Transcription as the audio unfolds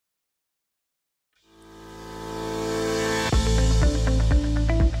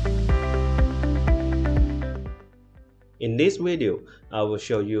In this video, I will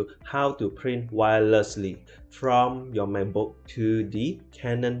show you how to print wirelessly from your MacBook to the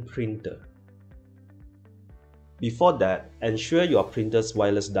Canon printer. Before that, ensure your printer's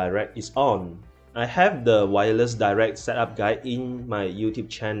wireless direct is on. I have the wireless direct setup guide in my YouTube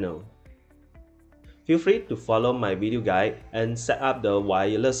channel. Feel free to follow my video guide and set up the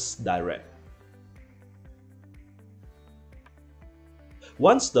wireless direct.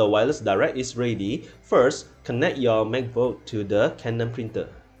 Once the wireless direct is ready, first connect your MacBook to the Canon printer.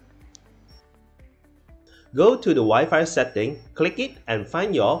 Go to the Wi-Fi setting, click it and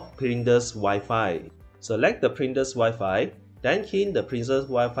find your printer's Wi-Fi. Select the printer's Wi-Fi, then key in the printer's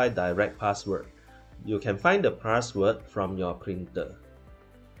Wi-Fi direct password. You can find the password from your printer.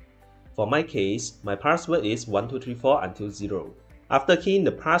 For my case, my password is 1234 until 0. After keying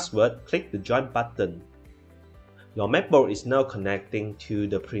the password, click the join button. Your MacBook is now connecting to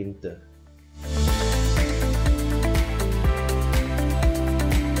the printer.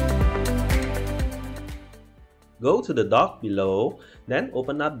 Go to the dock below, then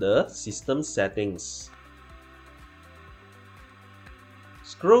open up the System Settings.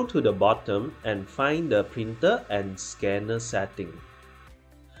 Scroll to the bottom and find the Printer and Scanner setting.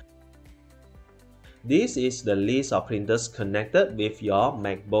 This is the list of printers connected with your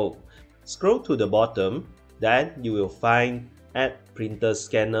MacBook. Scroll to the bottom, then you will find Add Printer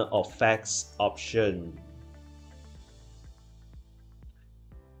Scanner or Fax option.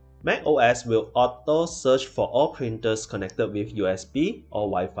 macOS will auto search for all printers connected with USB or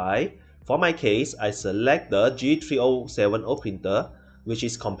Wi-Fi. For my case, I select the G3070 printer, which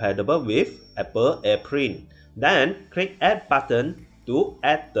is compatible with Apple AirPrint. Then click Add button to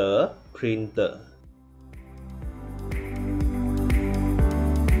add the printer.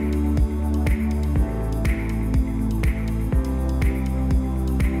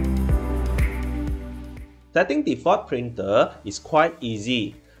 Setting default printer is quite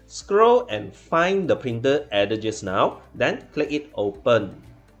easy. Scroll and find the printer added just now, then click it open.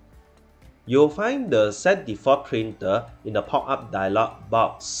 You'll find the Set Default Printer in the pop-up dialog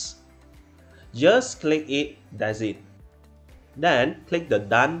box. Just click it, that's it. Then click the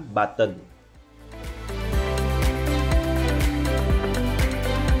Done button.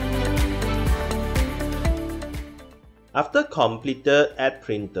 After completed Add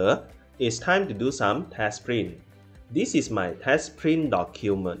Printer, it's time to do some test print. This is my test print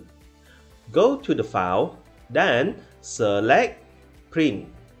document. Go to the file, then select Print.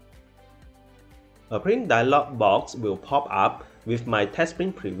 A print dialog box will pop up with my test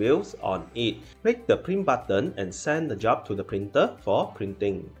print previews on it. Click the print button and send the job to the printer for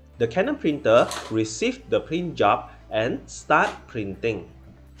printing. The Canon printer received the print job and start printing.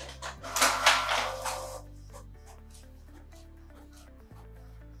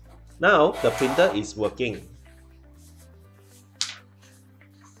 Now the printer is working.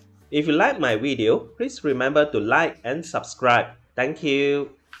 If you like my video, please remember to like and subscribe. Thank you.